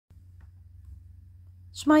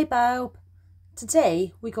Shmai Bawb.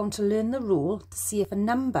 Today we're going to learn the rule to see if a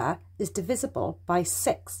number is divisible by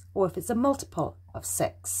 6 or if it's a multiple of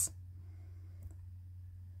 6.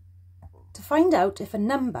 To find out if a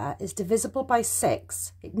number is divisible by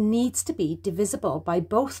 6, it needs to be divisible by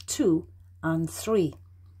both 2 and 3.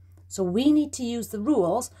 So we need to use the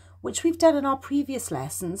rules which we've done in our previous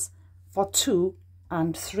lessons for 2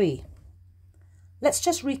 and 3. Let's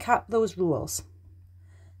just recap those rules.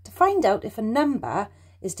 To find out if a number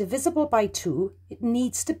is divisible by 2, it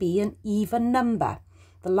needs to be an even number.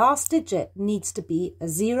 The last digit needs to be a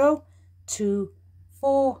 0, 2,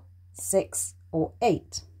 4, 6 or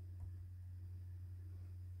 8.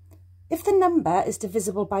 If the number is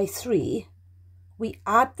divisible by 3, we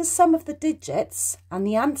add the sum of the digits and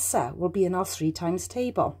the answer will be in our 3 times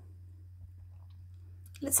table.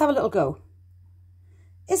 Let's have a little go.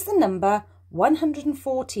 Is the number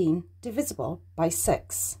 114 divisible by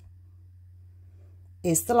 6?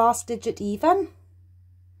 Is the last digit even?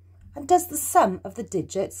 And does the sum of the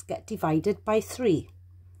digits get divided by 3?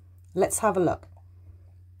 Let's have a look.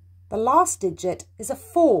 The last digit is a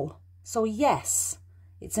 4, so yes,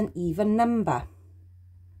 it's an even number.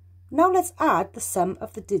 Now let's add the sum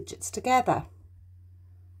of the digits together.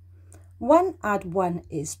 1 add 1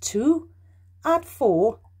 is 2, add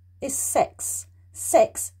 4 is 6.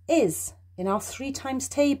 6 is in our 3 times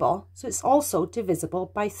table, so it's also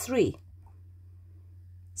divisible by 3.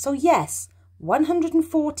 So yes,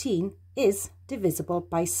 114 is divisible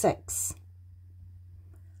by 6.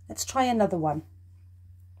 Let's try another one.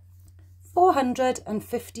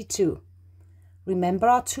 452. Remember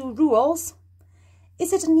our 2 rules?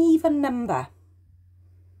 Is it an even number?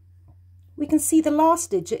 We can see the last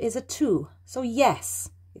digit is a 2, so yes,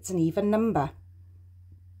 it's an even number.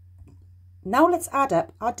 Now let's add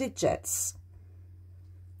up our digits.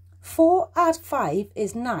 4 add 5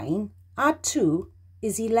 is 9, add 2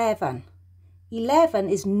 is 11. 11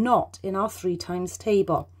 is not in our 3 times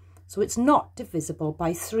table, so it's not divisible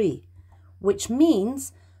by 3, which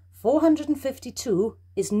means 452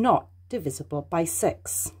 is not divisible by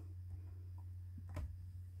 6.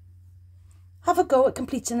 Have a go at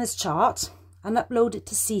completing this chart and upload it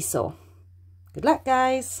to Seesaw. Good luck,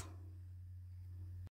 guys!